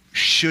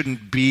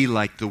shouldn't be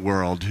like the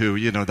world who,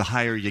 the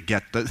higher you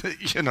get,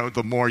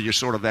 the more you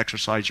sort of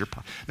exercise your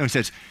power. No, he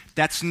says,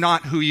 that's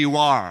not who you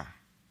are.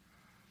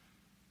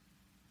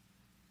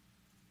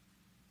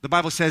 The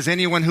Bible says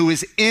anyone who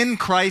is in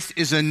Christ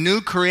is a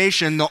new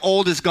creation. The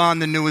old is gone,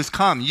 the new has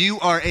come. You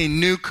are a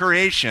new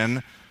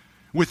creation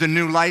with a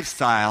new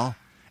lifestyle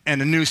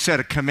and a new set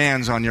of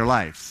commands on your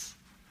life.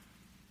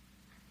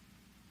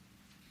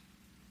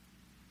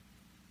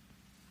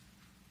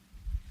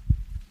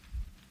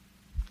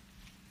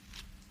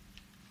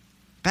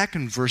 Back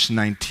in verse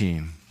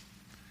 19,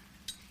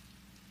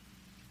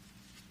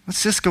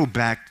 let's just go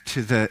back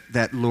to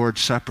that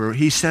Lord's Supper.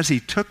 He says he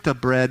took the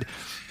bread,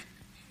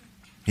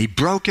 he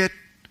broke it,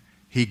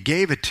 he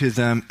gave it to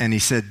them, and he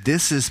said,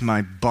 "This is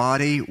my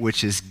body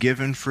which is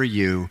given for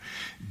you.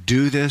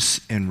 Do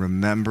this in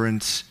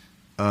remembrance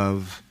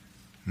of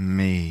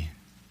me."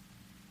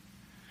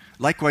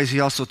 Likewise, he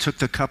also took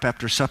the cup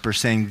after supper,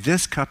 saying,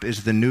 "This cup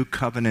is the new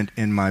covenant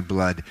in my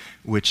blood,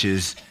 which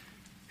is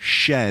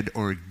shed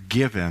or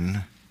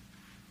given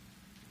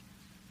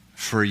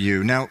for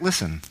you. Now,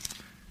 listen.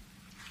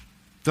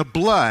 The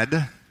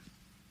blood,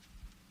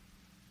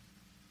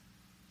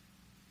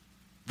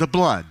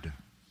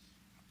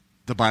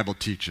 the Bible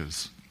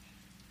teaches,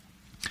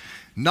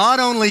 not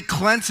only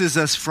cleanses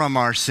us from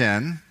our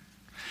sin.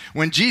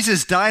 When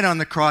Jesus died on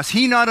the cross,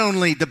 he not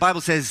only, the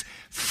Bible says,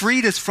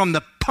 freed us from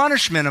the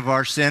punishment of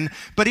our sin,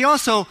 but he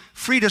also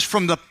freed us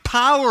from the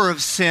power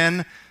of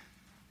sin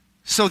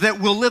so that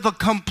we'll live a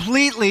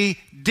completely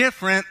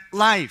different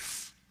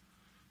life.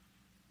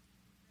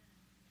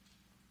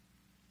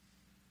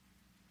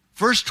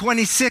 Verse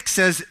 26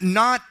 says,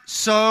 not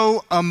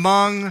so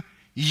among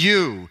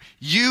you.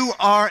 You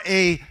are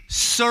a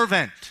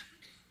servant.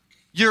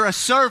 You're a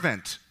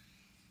servant.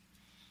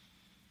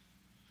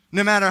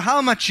 No matter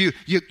how much you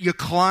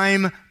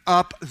climb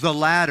up the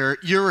ladder,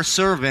 you're a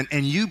servant,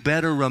 and you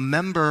better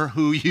remember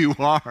who you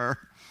are.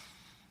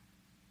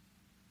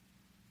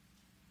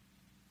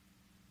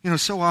 You know,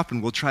 so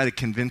often we'll try to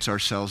convince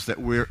ourselves that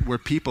we're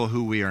people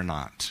who we are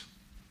not.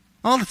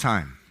 All the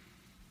time.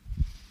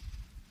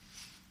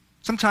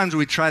 Sometimes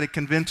we try to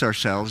convince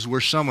ourselves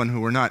we're someone who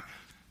we're not.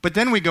 But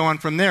then we go on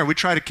from there. We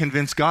try to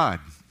convince God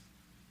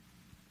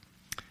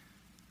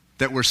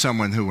that we're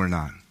someone who we're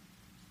not.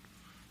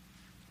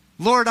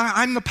 Lord,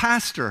 I'm the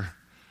pastor.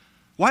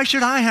 Why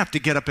should I have to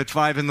get up at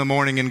 5 a.m.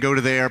 and go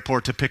to the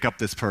airport to pick up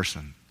this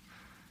person?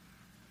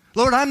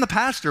 Lord, I'm the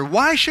pastor.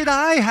 Why should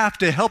I have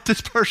to help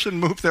this person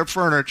move their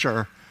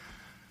furniture?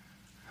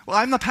 Well,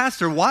 I'm the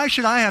pastor. Why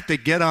should I have to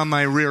get on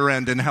my rear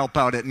end and help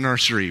out at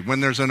nursery when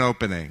there's an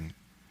opening?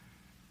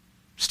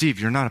 Steve,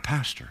 you're not a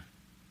pastor.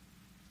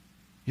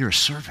 You're a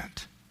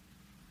servant.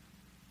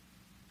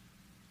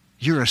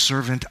 You're a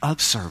servant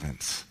of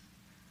servants.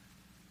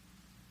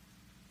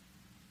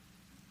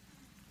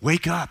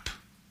 Wake up.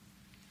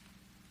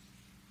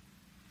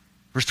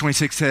 Verse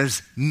 26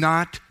 says,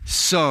 not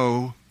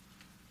so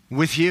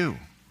with you.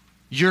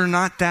 You're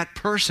not that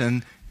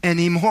person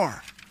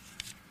anymore.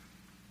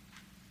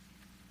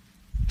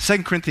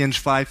 2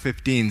 Corinthians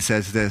 5:15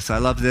 says this. I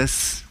love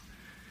this.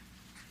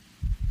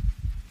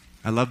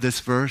 I love this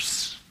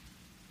verse.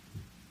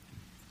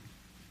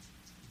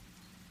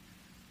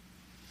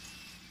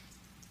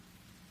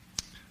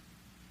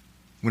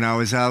 When I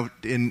was out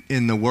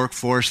in the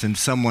workforce and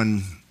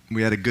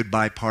we had a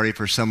goodbye party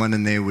for someone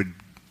and they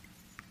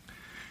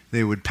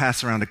would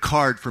pass around a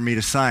card for me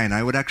to sign,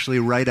 I would actually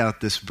write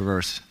out this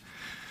verse.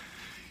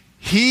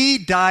 He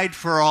died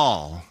for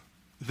all,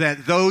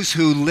 that those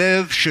who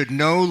live should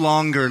no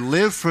longer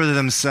live for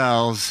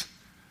themselves,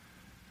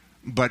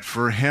 but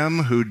for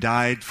him who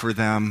died for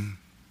them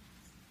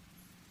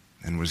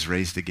and was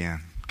raised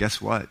again.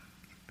 Guess what?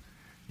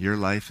 Your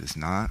life is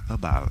not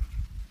about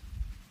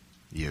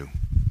you.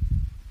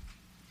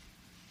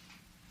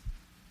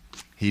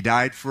 He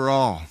died for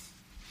all,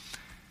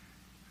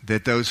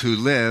 that those who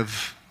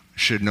live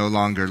should no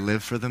longer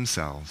live for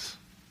themselves,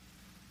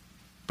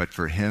 but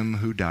for him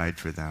who died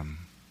for them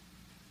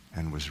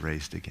and was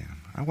raised again.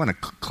 I want to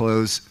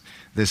close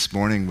this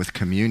morning with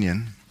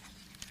communion.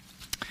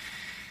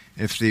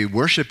 If the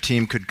worship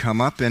team could come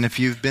up, and if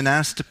you've been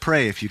asked to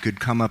pray, if you could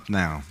come up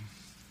now.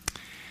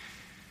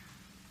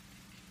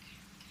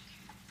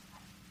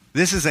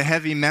 This is a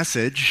heavy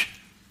message,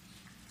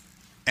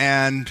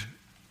 and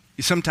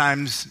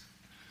sometimes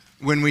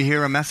when we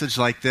hear a message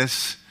like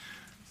this,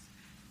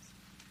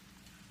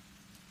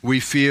 we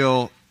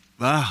feel,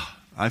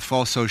 I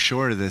fall so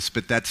short of this,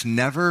 but that's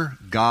never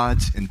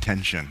God's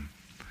intention.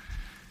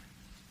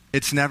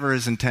 It's never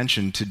his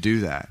intention to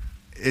do that.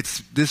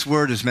 This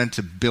word is meant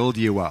to build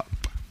you up.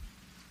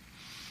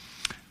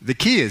 The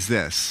key is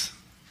this,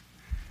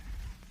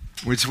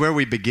 which is where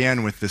we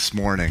began with this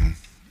morning.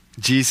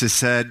 Jesus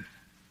said,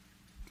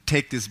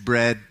 take this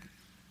bread,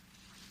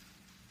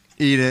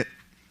 eat it,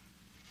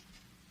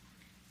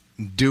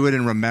 do it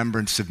in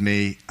remembrance of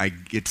me.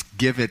 It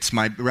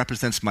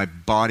represents my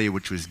body,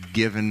 which was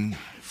given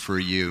for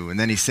you. And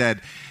then he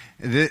said,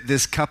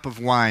 this cup of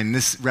wine,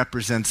 this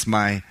represents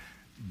my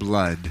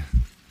blood.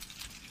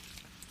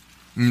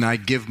 And I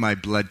give my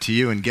blood to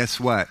you. And guess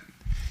what?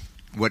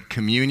 What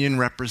communion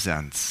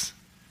represents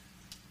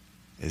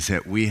is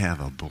that we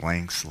have a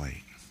blank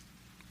slate.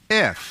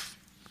 If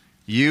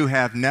you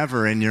have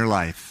never in your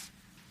life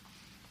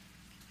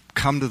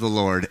come to the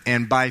Lord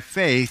and by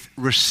faith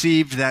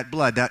received that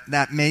blood,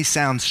 that may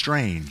sound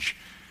strange,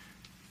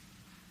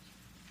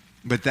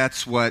 but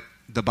that's what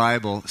the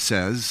Bible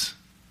says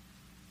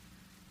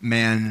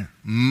man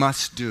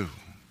must do.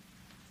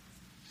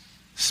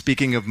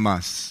 Speaking of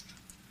must,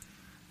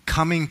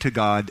 coming to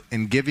God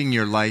and giving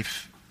your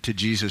life to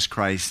Jesus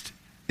Christ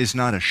is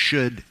not a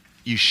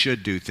you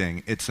should do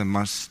thing. It's a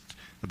must.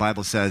 The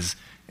Bible says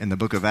in the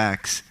book of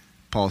Acts,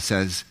 Paul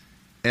says,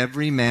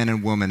 every man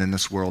and woman in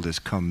this world is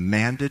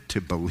commanded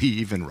to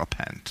believe and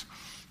repent.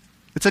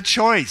 It's a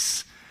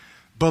choice.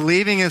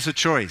 Believing is a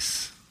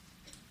choice.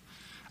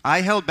 I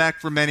held back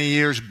for many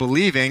years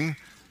believing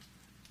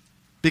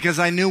because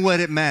I knew what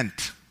it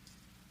meant.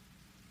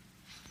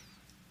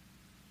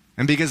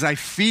 And because I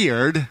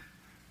feared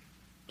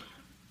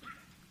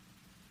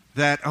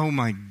that, oh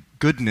my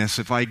goodness,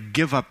 if I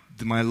give up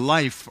my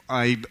life,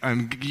 I'm,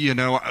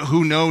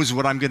 who knows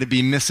what I'm going to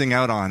be missing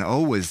out on.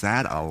 Oh, is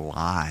that a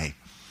lie?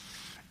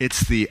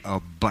 It's the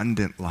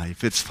abundant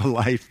life. It's the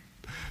life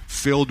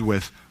filled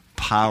with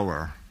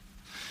power.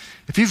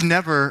 If you've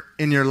never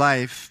in your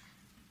life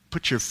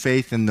put your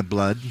faith in the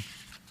blood,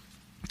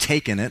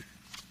 taken it,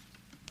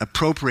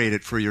 appropriate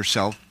it for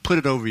yourself, put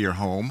it over your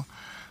home,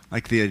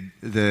 like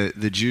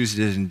the Jews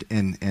did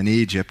in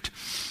Egypt,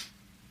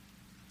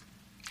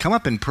 come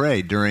up and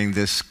pray during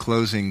this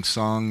closing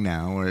song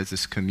now, or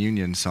this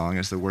communion song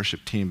as the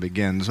worship team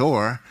begins.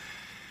 Or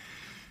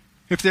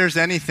if there's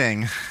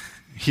anything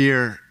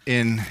here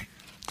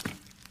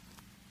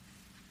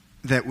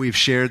that we've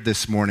shared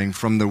this morning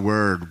from the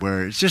Word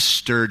where it's just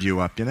stirred you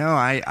up,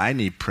 I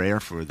need prayer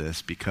for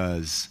this,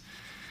 because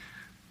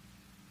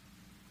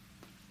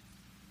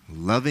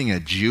loving a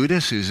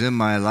Judas who's in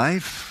my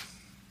life,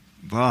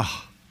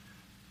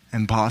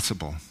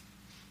 impossible.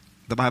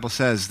 The Bible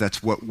says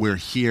that's what we're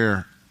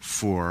here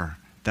for.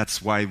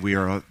 That's why we're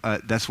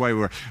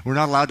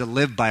not allowed to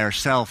live by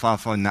ourselves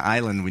off on the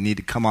island. We need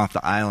to come off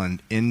the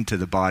island into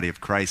the body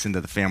of Christ, into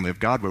the family of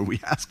God, where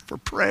we ask for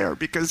prayer.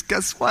 Because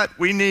guess what?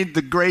 We need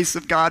the grace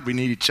of God. We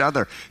need each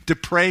other to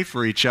pray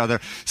for each other,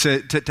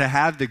 to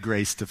have the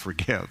grace to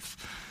forgive.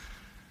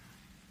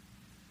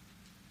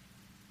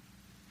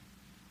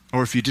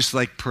 Or if you just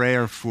like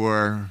prayer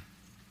for,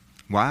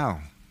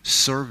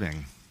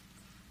 serving.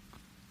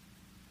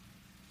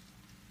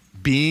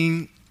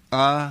 Being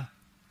a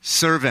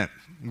servant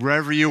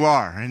wherever you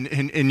are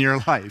in your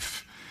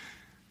life.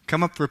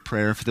 Come up for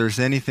prayer. If there's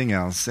anything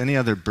else, any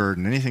other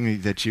burden,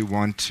 anything that you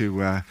want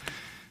to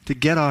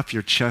get off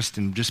your chest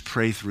and just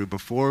pray through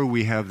before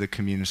we have the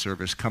communion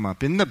service, come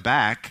up. In the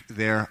back,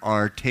 there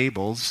are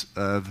tables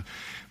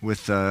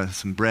with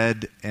some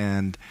bread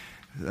and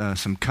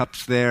some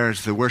cups there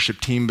as the worship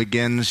team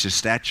begins,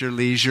 just at your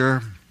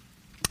leisure.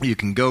 You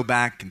can go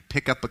back and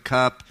pick up a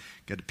cup,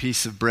 get a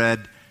piece of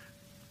bread,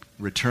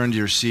 return to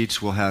your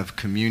seats. We'll have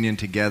communion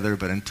together,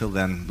 but until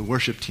then, the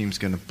worship team's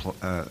going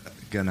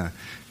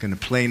to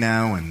play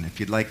now, and if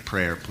you'd like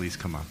prayer, please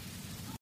come up.